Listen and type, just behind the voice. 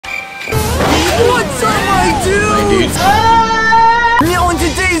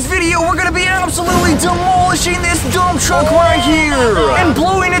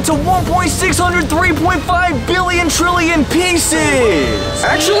1.603.5 billion trillion pieces.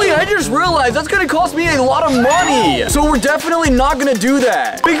 Actually, I just realized that's gonna cost me a lot of money. So we're definitely not gonna do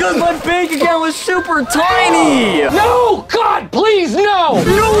that because my bank account is super tiny. No, God, please, no.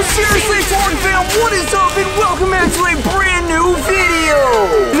 No, seriously, TORGFAM, what is up? And welcome back to a brand new video.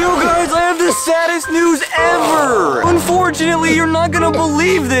 Now, guys, I have the saddest news ever. Unfortunately, you're not gonna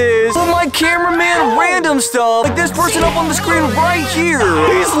believe this, but my cameraman random stuff, like this person up on the screen right here,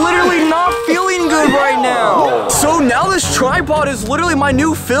 he's literally not feeling good right now. So now this tripod is literally my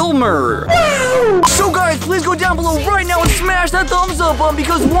new filmer. So guys, please go down below right now and smash that thumbs up button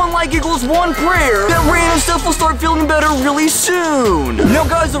because one like equals one prayer that random stuff will start feeling better really soon. Now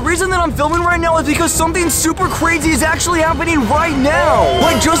guys, the reason that I'm filming right now is because something super crazy is actually happening right now.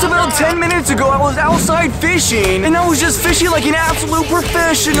 Like just about 10 minutes ago, I was outside fishing and I was just fishing like an absolute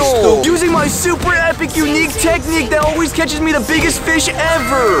professional, using my super epic unique technique that always catches me the biggest fish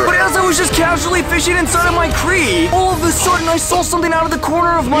ever. But as I was just casually fishing inside of my creek, all of a sudden I saw something out of the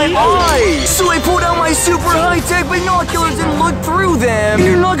corner of my eye. So I pulled out my super high-tech binoculars and looked through them. And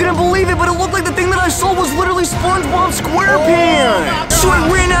you're not gonna believe it, but it looked like the thing that I saw was literally Spongebob SqaurePants. So I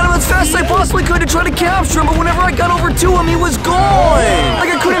ran at him as fast as I possibly could to try to capture him, but whenever I got over to him, he was gone.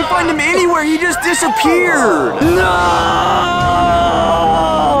 Like I couldn't find him anywhere, he just disappeared. No!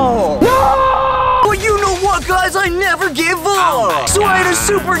 But you know what, guys? I never give up. So I had a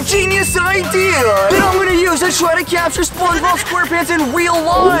super genius idea that I'm gonna use to try to capture Spongebob SqaurePants in real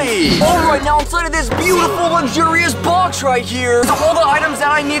life. Alright, now inside of this beautiful, luxurious box right here, so all the items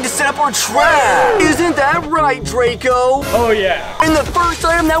that I need to set up our trap. Isn't that right, Draco? Oh, yeah. And the first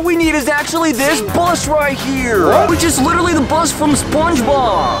item that we need is actually this bus right here, which is literally the bus from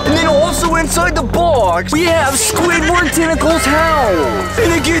SpongeBob. And then also inside the box, we have Squidward Tentacles house.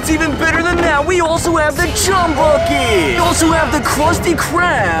 And it gets even better than that. We also have the jump bucket. We also have the Krusty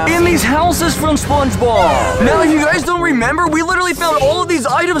Krab and these houses from SpongeBob. Now, if you guys don't remember, we literally found all of these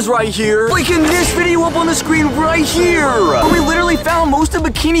items right here, like in this video up on the screen right here. We literally found most of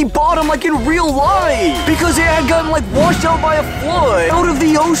Bikini Bottom like in real life because it had gotten like washed out by a flood out of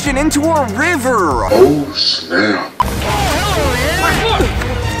the ocean into a river. Oh, snap.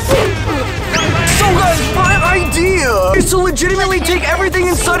 So guys, my idea is to legitimately take everything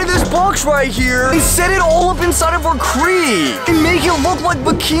inside of this box right here and set it all up inside of our creek and make it look like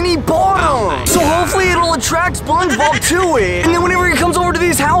Bikini Bottom. So hopefully it'll attract SpongeBob to it. And then whenever he comes over to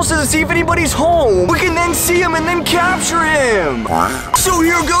these houses to see if anybody's home, we can then see him and then capture him. So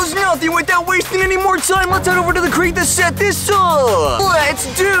here goes nothing. Without wasting any more time, let's head over to the creek to set this up. Let's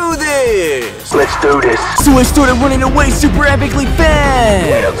do this. Let's do this. So I started running away super epically fast.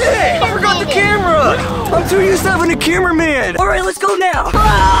 Wait a minute, I forgot the camera. I'm too used to having a cameraman. Alright, let's go now.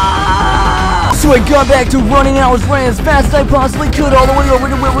 So I got back to running and I was running as fast as I possibly could all the way over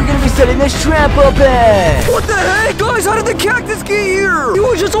to where we're gonna be setting this trap up at. What the heck, guys? How did the cactus get here? He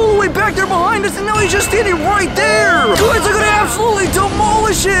was just all the way back there behind us and now he's just standing right there. Guys, I'm gonna absolutely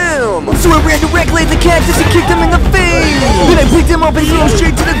demolish him. So I ran directly at the cactus and kicked him in the face. Then I picked him up and threw him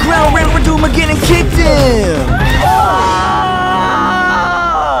straight to the ground, ran over to him again and kicked him.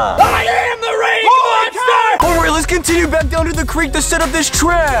 Let's continue back down to the creek to set up this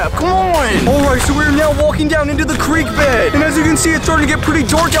trap. Come on. Alright, so we're now walking down into the creek bed. And as you can see, it's starting to get pretty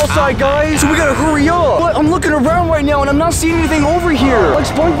dark outside, guys. So we gotta hurry up. But I'm looking around right now and I'm not seeing anything over here. Like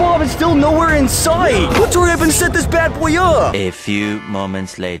SpongeBob is still nowhere in sight. Let's hurry up and set this bad boy up. A few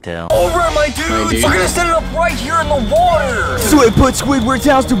moments later. Alright, my dudes. We're gonna set it up right here in the water. So I put Squidward's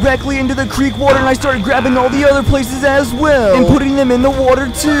house directly into the creek water and I started grabbing all the other places as well. And putting them in the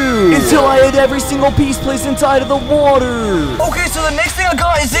water too. Until I had every single piece placed inside of the water. Okay, so the next thing I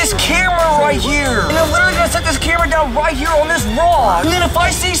got is this camera right here. And I'm literally gonna set this camera down right here on this rock. And then if I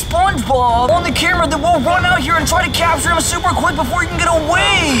see SpongeBob on the camera, then we'll run out here and try to capture him super quick before he can get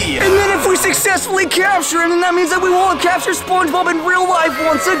away. And then if we successfully capture him, then that means that we will capture SpongeBob in real life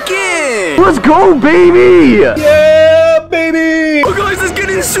once again. Let's go, baby! Yeah, baby! Oh, guys, it's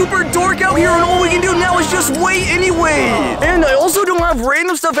getting super dark out here, and all we can do now is just wait anyway. And I also don't have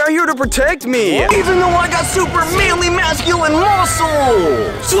random stuff out here to protect me, even though I got super manly, masculine muscle.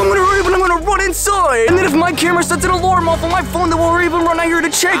 So I'm gonna hurry up and I'm gonna run inside. And then if my camera sets an alarm off on my phone, then we'll hurry up and run out here to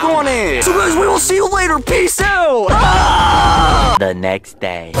check on it. So guys, we will see you later. Peace out. The next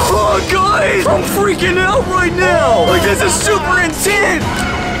day. Oh, guys, I'm freaking out right now. Like, this is super intense.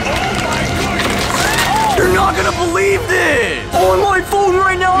 You're not gonna believe this! On my phone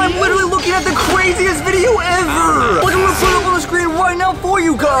right now, I'm literally looking at the craziest video ever! Like, I'm gonna put it up on the screen right now for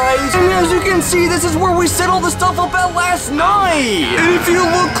you guys! And as you can see, this is where we set all the stuff up at last night. And if you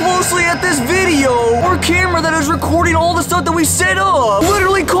look closely at this video, our camera that is recording all the stuff that we set up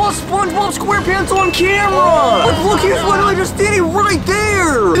literally caught SpongeBob SquarePants on camera. Like, look, he's literally just standing right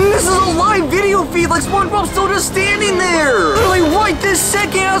there. And this is a live video feed, like SpongeBob's still just standing there. Literally right this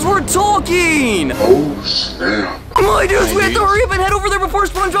second as we're talking. Oh, snap. My dudes, we have to hurry up and head over there before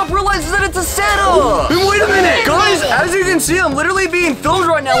SpongeBob realizes that it's a setup. And wait a minute, guys, as you can see, I'm literally being filmed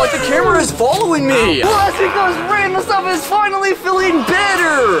right now, like the camera is following me. Well, that's because random stuff is finally feeling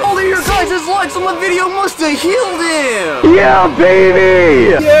better. All of your guys' likes on the video must have healed him. Yeah,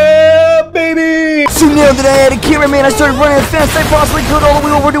 baby! Yeah, baby! So now that I had a cameraman, I started running as fast as I possibly could all the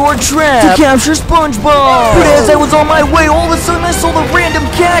way over to our trap to capture SpongeBob. But as I was on my way, all of a sudden I saw the random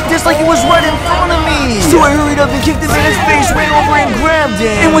cactus like it was right in front of me. So I hurried up and kicked him in his face, ran over and grabbed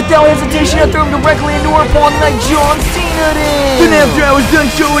him. And without hesitation, I threw him directly into our pond and I John Cena'd him. Then after I was done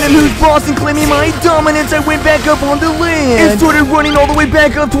showing him who's boss and claiming my dominance, I went back up on the land and started running all the way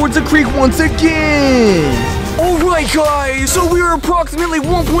back up towards the creek once again. Alright guys, so we are approximately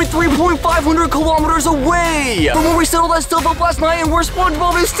 1.3.500 kilometers away from where we set all that stuff up last night and where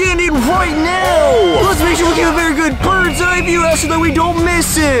SpongeBob is standing right now. Let's make sure we get a very good bird's eye view so that we don't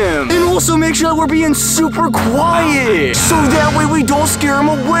miss him. And also make sure that we're being super quiet so that way we don't scare him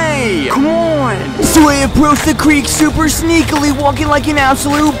away. Come on. So I approached the creek super sneakily, walking like an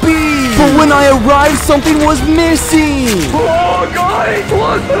absolute beast. But when I arrived, something was missing. Oh guys,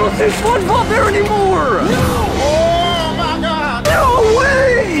 look, I don't see SpongeBob there anymore. No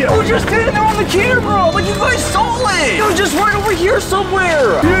way! I was just standing there on the camera, like you guys saw it! It was just right over here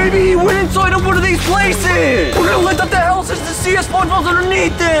somewhere! Maybe he went inside of one of these places! We're gonna lift up the houses to see if SpongeBob's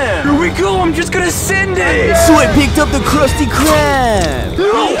underneath them! Here we go, I'm just gonna send it! So I picked up the Krusty Krab!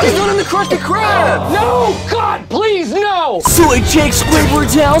 No! He's not in the Krusty Krab! No! God, please, no! So I checked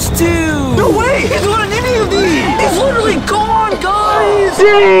Squidward's house too! No way! He's not in any of these! He's literally gone, guys!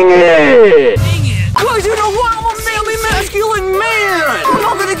 Dang it! Guys, you know what? I'm a manly, masculine man! I'm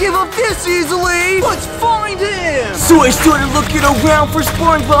not gonna give up this easily! Let's find him! So I started looking around for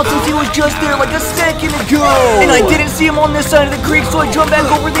SpongeBob since he was just there like a second ago! And I didn't see him on this side of the creek, so I jumped back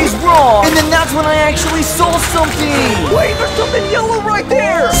over these rocks! And then that's when I actually saw something! Wait, there's something yellow right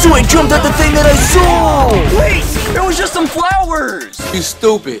there! So I jumped at the thing that I saw! Wait, it was just some flowers! You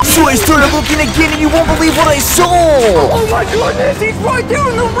stupid. So I started looking again and you won't believe what I saw! Oh my goodness, he's right there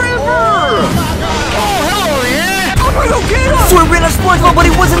in the river! Oh, hello, yeah! I'm gonna go get him! So I ran at SpongeBob, but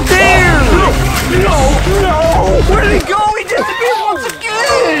he wasn't there! No! Where did he go? He disappeared once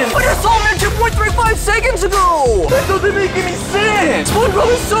again! I just saw him 2.35 seconds ago! That doesn't make any sense!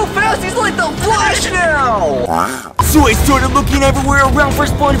 SpongeBob is so fast, he's like the Flash now! Wow. So I started looking everywhere around for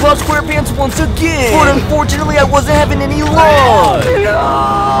SpongeBob SquarePants once again! But unfortunately, I wasn't having any luck!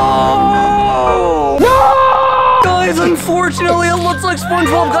 No! Guys, unfortunately, it looks like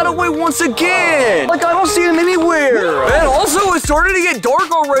SpongeBob got away once again. Like, I don't see him anywhere. And also, it started to get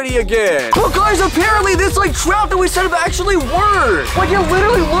dark already again. But guys, apparently this, like, trap that we set up actually worked. Like, it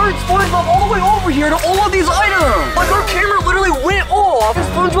literally lured SpongeBob all the way over here to all of these items. Like, our camera literally went off, and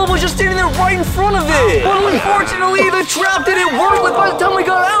SpongeBob was just standing there right in front of it. But unfortunately, the trap didn't work. Like, by the time we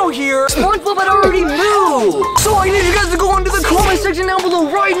got out here, SpongeBob had already moved. So I need you guys to go into the comment section down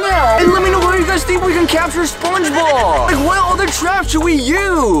below right now and let me know how you guys think we can capture SpongeBob. Like, what other traps should we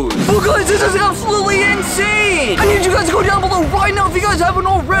use? Well, guys, this is absolutely insane. I need you guys to go down below right now if you guys haven't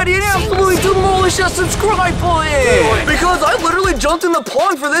already and absolutely demolish that subscribe button. Because I literally jumped in the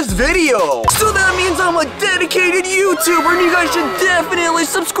pond for this video. So that means I'm a dedicated YouTuber and you guys should definitely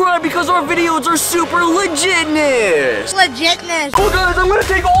subscribe because our videos are super legitness. Well, guys, I'm gonna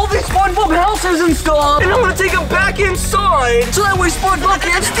take all these SpongeBob houses and stuff and I'm gonna take them back inside so that way SpongeBob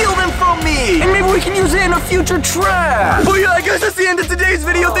can't steal them from me. And maybe we can use it in a future trap. But yeah, I guess that's the end of today's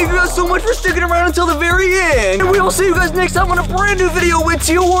video. Thank you guys so much for sticking around until the very end. And we will see you guys next time on a brand new video with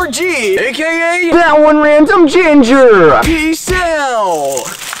TORG, aka ThatOneRandom Ginger. Peace out.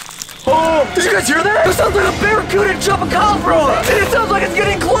 Oh, did you guys hear that? It sounds like a barracuda and chupacabra. And it sounds like it's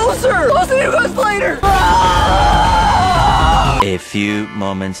getting closer. I'll see you guys later. A few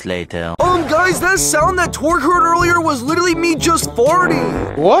moments later. Guys, that sound that TORG heard earlier was literally me just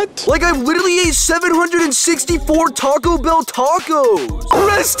farting. What? Like, I literally ate 764 Taco Bell tacos.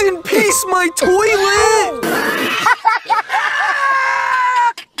 Rest in peace, my toilet.